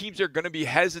think teams are going to be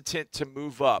hesitant to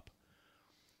move up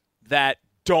that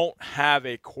don't have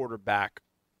a quarterback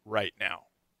right now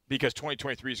because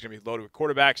 2023 is going to be loaded with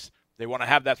quarterbacks. They want to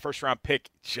have that first-round pick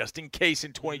just in case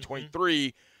in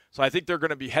 2023. So I think they're going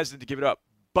to be hesitant to give it up.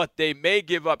 But they may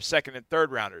give up second and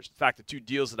third rounders. In fact, the 2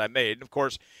 deals that I made, and of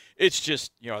course, it's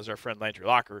just, as our friend Landry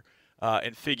Locker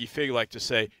and Figgy Fig like to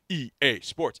say, EA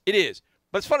Sports. It is.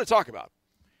 But it's fun to talk about.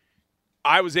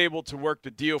 I was able to work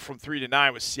the deal from 3 to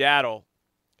 9 with Seattle,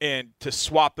 and to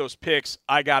swap those picks,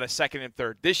 I got a second and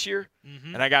third this year,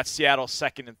 and I got Seattle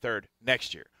second and third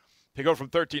next year. To go from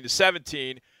 13 to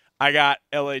 17, I got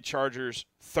LA Chargers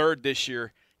third this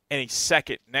year and a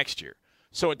second next year.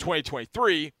 So in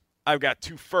 2023, I've got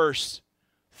 2 firsts,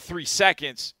 3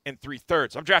 seconds, and 3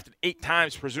 thirds. I'm drafted 8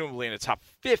 times, presumably in the top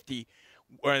 50,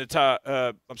 or in the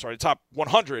top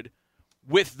 100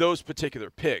 with those particular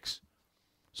picks.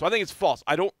 So I think it's false.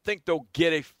 I don't think they'll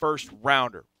get a first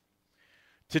rounder.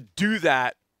 To do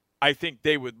that, I think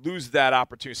they would lose that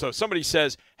opportunity. So if somebody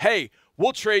says, hey,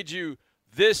 we'll trade you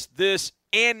this,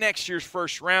 and next year's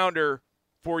first rounder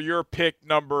for your pick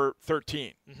number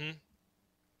 13.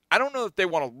 I don't know if they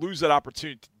want to lose that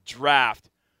opportunity to draft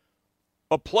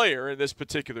a player in this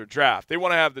particular draft. They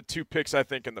want to have the 2 picks, I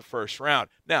think, in the first round.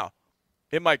 Now,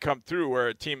 it might come through where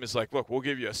a team is like, look, we'll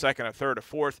give you a second, a third, a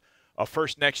fourth, a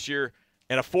first next year,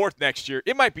 and a fourth next year.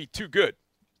 It might be too good.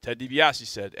 Ted DiBiase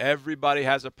said, everybody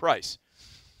has a price.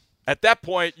 At that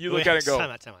point, you look at it and go,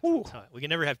 time out. We can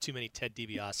never have too many Ted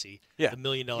DiBiase, the $1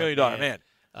 million man.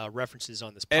 references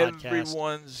on this podcast.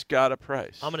 Everyone's got a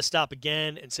price. I'm going to stop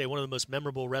again and say one of the most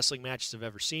memorable wrestling matches I've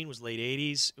ever seen was late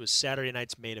 80s. It was Saturday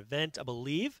night's main event, I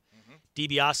believe.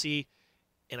 DiBiase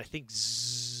and I think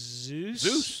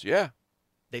Zeus. Yeah.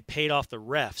 They paid off the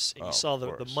refs, and you saw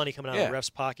the money coming out of the ref's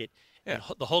pocket. Yeah. And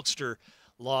the Hulkster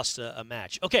lost a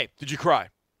match. Okay. Did you cry?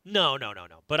 No.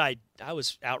 But I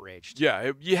was outraged.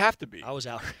 Yeah, you have to be. I was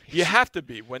outraged. You have to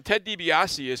be. When Ted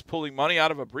DiBiase is pulling money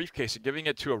out of a briefcase and giving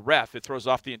it to a ref, it throws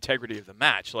off the integrity of the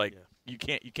match. Like you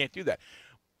can't do that.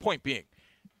 Point being,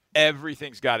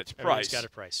 everything's got its price. Everything's got a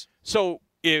price. So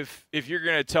if you're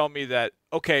going to tell me that,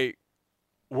 okay,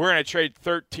 we're going to trade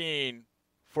 13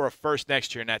 for a first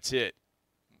next year and that's it.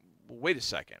 Wait a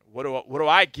second. What do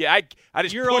I get? I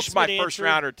just push my first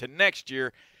rounder to next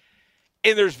year.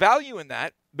 And there's value in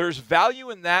that. There's value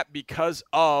in that because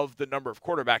of the number of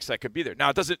quarterbacks that could be there. Now,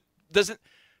 it doesn't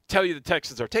tell you the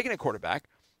Texans are taking a quarterback,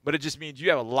 but it just means you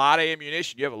have a lot of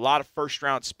ammunition. You have a lot of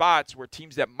first-round spots where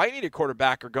teams that might need a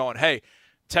quarterback are going, hey,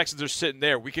 Texans are sitting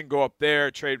there. We can go up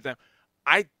there, trade with them.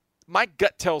 My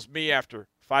gut tells me after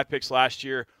 5 picks last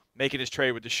year, making his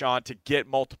trade with Deshaun to get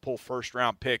multiple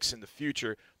first-round picks in the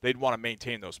future, they'd want to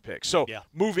maintain those picks. So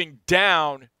moving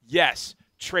down, yes.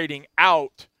 Trading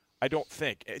out, I don't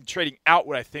think. And trading out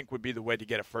what I think would be the way to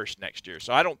get a first next year.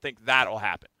 So I don't think that'll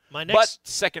happen. But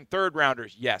second, third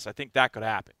rounders, yes, I think that could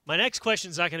happen. My next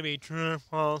question is not going to be, true,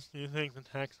 false, do you think the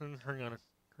Texans are going to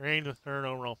trade the third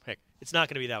overall pick? It's not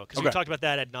going to be that one because we've talked about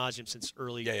that ad nauseum since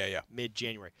early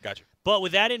mid-January. Gotcha. But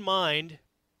with that in mind,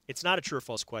 it's not a true or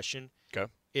false question.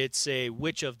 Okay. It's a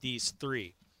which of these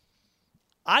three.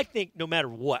 I think no matter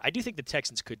what, I do think the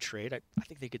Texans could trade. I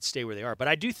think they could stay where they are. But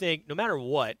I do think no matter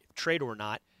what, trade or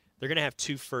not, they're going to have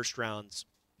two first-round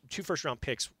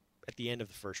picks at the end of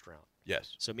the first round.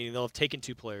 Yes. So meaning they'll have taken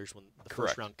 2 players when the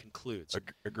first round concludes.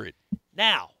 Agreed.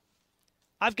 Now,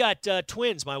 I've got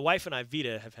twins. My wife and I,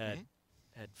 Vita, have had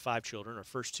 5 children. Our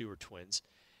first 2 are twins.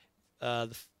 Boy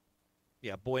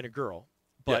and a girl.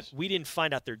 But we didn't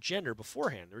find out their gender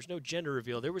beforehand. There was no gender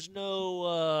reveal. There was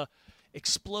no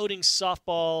exploding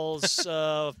softballs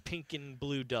of pink and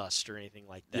blue dust or anything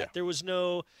like that. Yeah. There was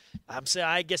no.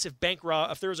 I guess if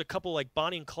if there was a couple like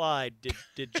Bonnie and Clyde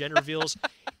did gender reveals,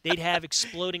 they'd have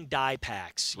exploding dye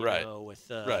packs, you know,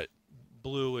 with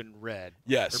blue and red,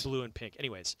 or blue and pink.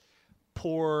 Anyways,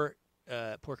 poor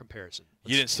comparison.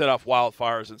 You didn't set off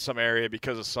wildfires in some area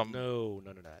because of some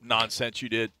none of that nonsense you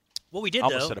did. What we did,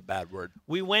 almost said a bad word.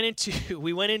 We went into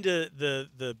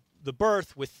the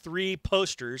birth with 3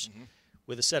 posters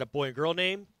with a set of boy and girl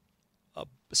name, a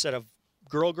set of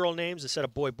girl names, a set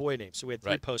of boy names. So we had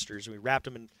 3 posters, and we wrapped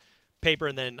them in paper,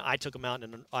 and then I took them out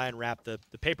and I unwrapped the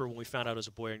paper when we found out it was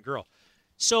a boy and girl.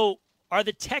 So are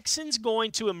the Texans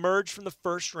going to emerge from the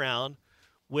first round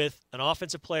with an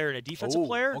offensive player and a defensive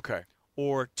player? Okay.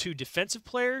 Or 2 defensive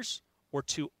players or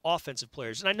 2 offensive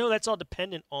players? And I know that's all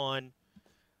dependent on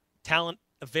talent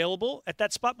available at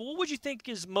that spot, but what would you think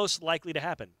is most likely to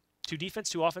happen? 2 defense,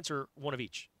 2 offense, or 1 of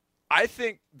each? I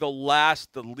think the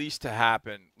least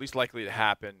likely to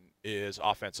happen is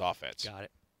offense. Got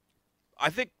it. I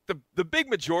think the big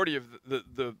majority of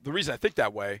the reason I think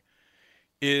that way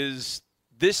is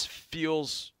this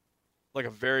feels like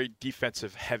a very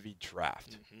defensive heavy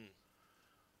draft.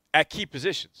 At key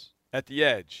positions, at the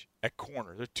edge, at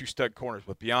corner. There are 2 stud corners,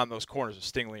 but beyond those corners of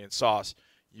Stingley and Sauce,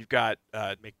 you've got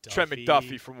Trent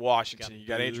McDuffie from Washington. You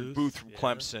got Andrew Booth from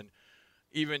Clemson.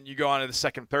 Even you go on to the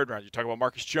second, third round. You talk about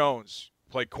Marcus Jones,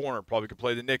 play corner, probably could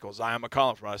play the nickel. Zion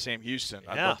McCollum from Sam Houston.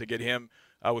 I'd love to get him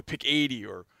with pick 80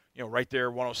 or right there,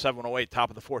 107, 108, top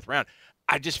of the 4th round.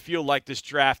 I just feel like this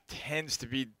draft tends to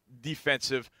be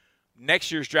defensive.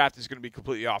 Next year's draft is going to be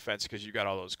completely offense because you got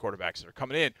all those quarterbacks that are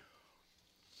coming in.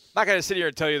 I'm not going to sit here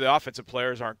and tell you the offensive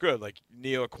players aren't good. Like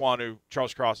Neil Aquanu,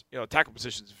 Charles Cross, tackle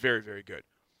position is very, very good.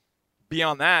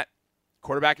 Beyond that,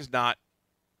 quarterback is not.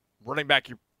 Running back,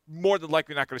 you're more than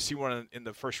likely not going to see one in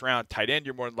the first round. Tight end,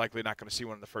 you're more than likely not going to see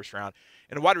one in the first round.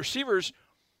 And the wide receivers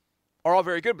are all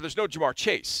very good, but there's no Jamar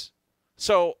Chase.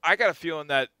 So I got a feeling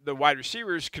that the wide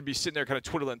receivers could be sitting there kind of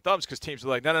twiddling thumbs because teams are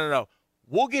like, no.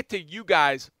 We'll get to you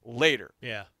guys later.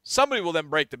 Yeah. Somebody will then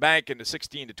break the bank in the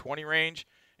 16 to 20 range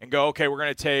and go, okay, we're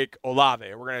going to take Olave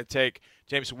or we're going to take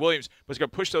Jameson Williams, but it's going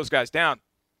to push those guys down.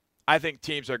 I think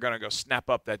teams are going to go snap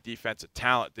up that defensive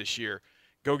talent this year,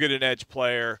 go get an edge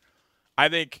player. I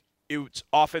think it's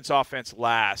offense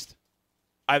last.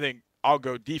 I think I'll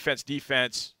go defense,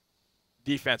 offense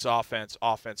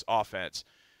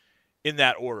in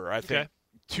that order. I think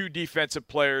 2 defensive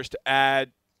players to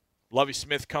add. Lovie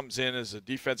Smith comes in as a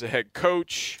defensive head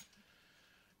coach.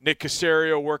 Nick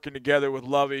Caserio working together with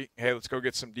Lovey. Hey, let's go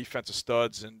get some defensive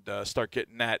studs and start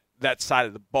getting that side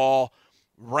of the ball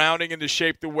rounding into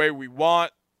shape the way we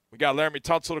want. We got Laramie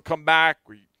Tunsil to come back.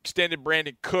 We extended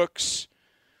Brandon Cooks.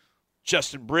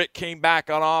 Justin Britt came back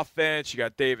on offense. You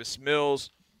got Davis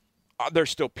Mills. Are there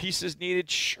still pieces needed?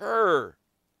 Sure.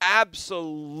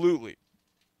 Absolutely.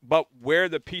 But where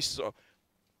the pieces are,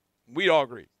 we'd all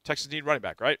agree. Texas need running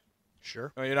back, right?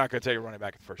 Sure. I mean, you're not going to take a running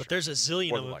back in the first But round. there's a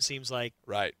zillion of them, it seems like,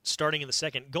 right. starting in the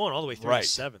second, going all the way through the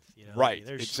seventh. You know? Right,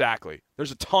 I mean, exactly.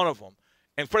 There's a ton of them.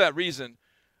 And for that reason,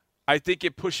 I think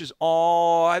it pushes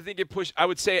all – I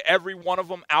would say every one of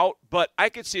them out. But I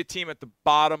could see a team at the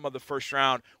bottom of the first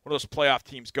round, one of those playoff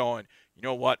teams going, you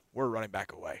know what, we're running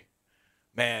back away.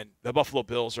 Man, the Buffalo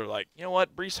Bills are like, you know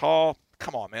what, Breece Hall,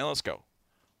 come on, man, let's go.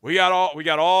 We got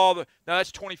all the – now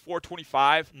that's 24,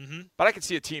 25. But I can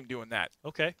see a team doing that.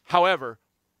 Okay. However,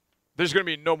 there's going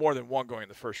to be no more than one going in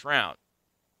the first round.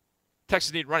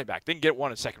 Texas need running back. They can get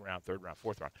one in second round, third round,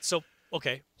 fourth round. So,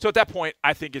 okay. So at that point,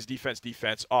 I think it's defense,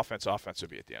 offense will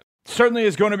be at the end. Certainly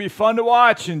is going to be fun to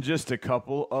watch in just a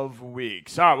couple of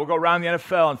weeks. All right, we'll go around the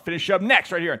NFL and finish up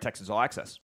next right here on Texans All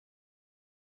Access.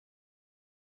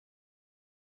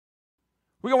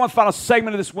 We got one final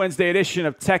segment of this Wednesday edition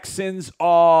of Texans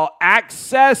All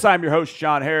Access. I'm your host,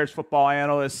 John Harris, football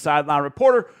analyst, sideline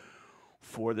reporter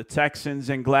for the Texans,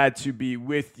 and glad to be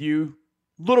with you.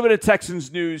 A little bit of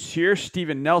Texans news here.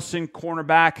 Steven Nelson,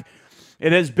 cornerback.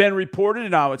 It has been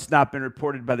reported. Now, it's not been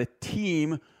reported by the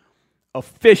team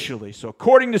officially. So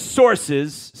according to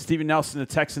sources, Steven Nelson and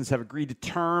the Texans have agreed to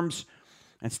terms,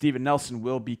 and Steven Nelson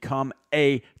will become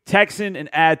a Texan and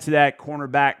add to that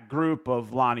cornerback group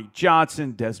of Lonnie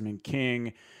Johnson, Desmond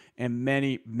King, and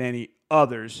many, many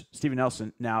others. Steven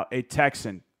Nelson now a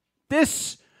Texan.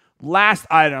 This last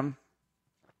item,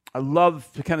 I love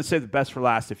to kind of save the best for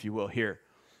last, if you will, here.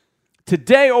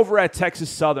 Today over at Texas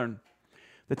Southern,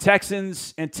 the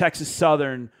Texans and Texas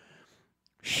Southern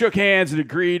shook hands and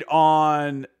agreed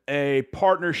on a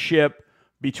partnership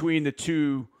between the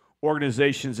two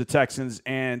organizations, the Texans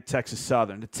and Texas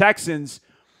Southern. The Texans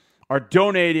are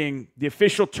donating the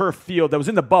official turf field that was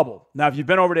in the bubble. Now, if you've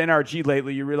been over to NRG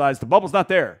lately, you realize the bubble's not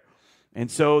there. And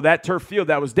so that turf field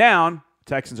that was down,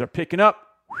 Texans are picking up,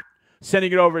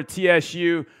 sending it over to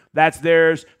TSU. That's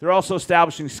theirs. They're also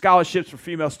establishing scholarships for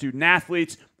female student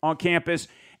athletes on campus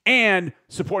and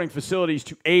supporting facilities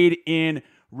to aid in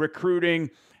recruiting.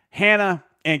 Hannah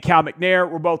and Cal McNair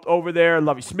were both over there.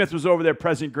 Lovie Smith was over there.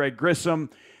 President Greg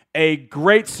Grissom. A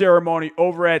great ceremony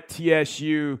over at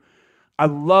TSU. I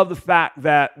love the fact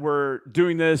that we're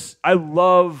doing this. I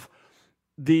love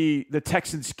the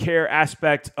Texans care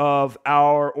aspect of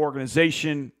our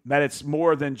organization, that it's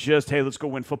more than just, hey, let's go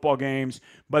win football games,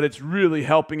 but it's really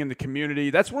helping in the community.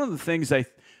 That's one of the things I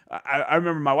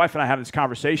remember my wife and I having this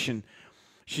conversation.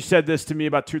 She said this to me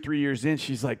about 2-3 years in.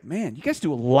 She's like, man, you guys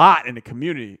do a lot in the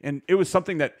community. And it was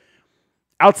something that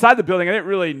outside the building I didn't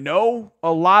really know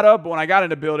a lot of, but when I got in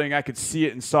the building, I could see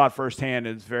it and saw it firsthand.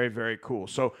 It's very, very cool.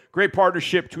 So great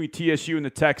partnership between TSU and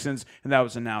the Texans, and that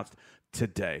was announced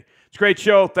today. It's a great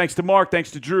show. Thanks to Mark.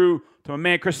 Thanks to Drew. To my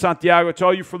man, Chris Santiago. To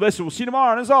all you for listening. We'll see you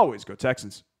tomorrow. And as always, go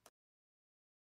Texans.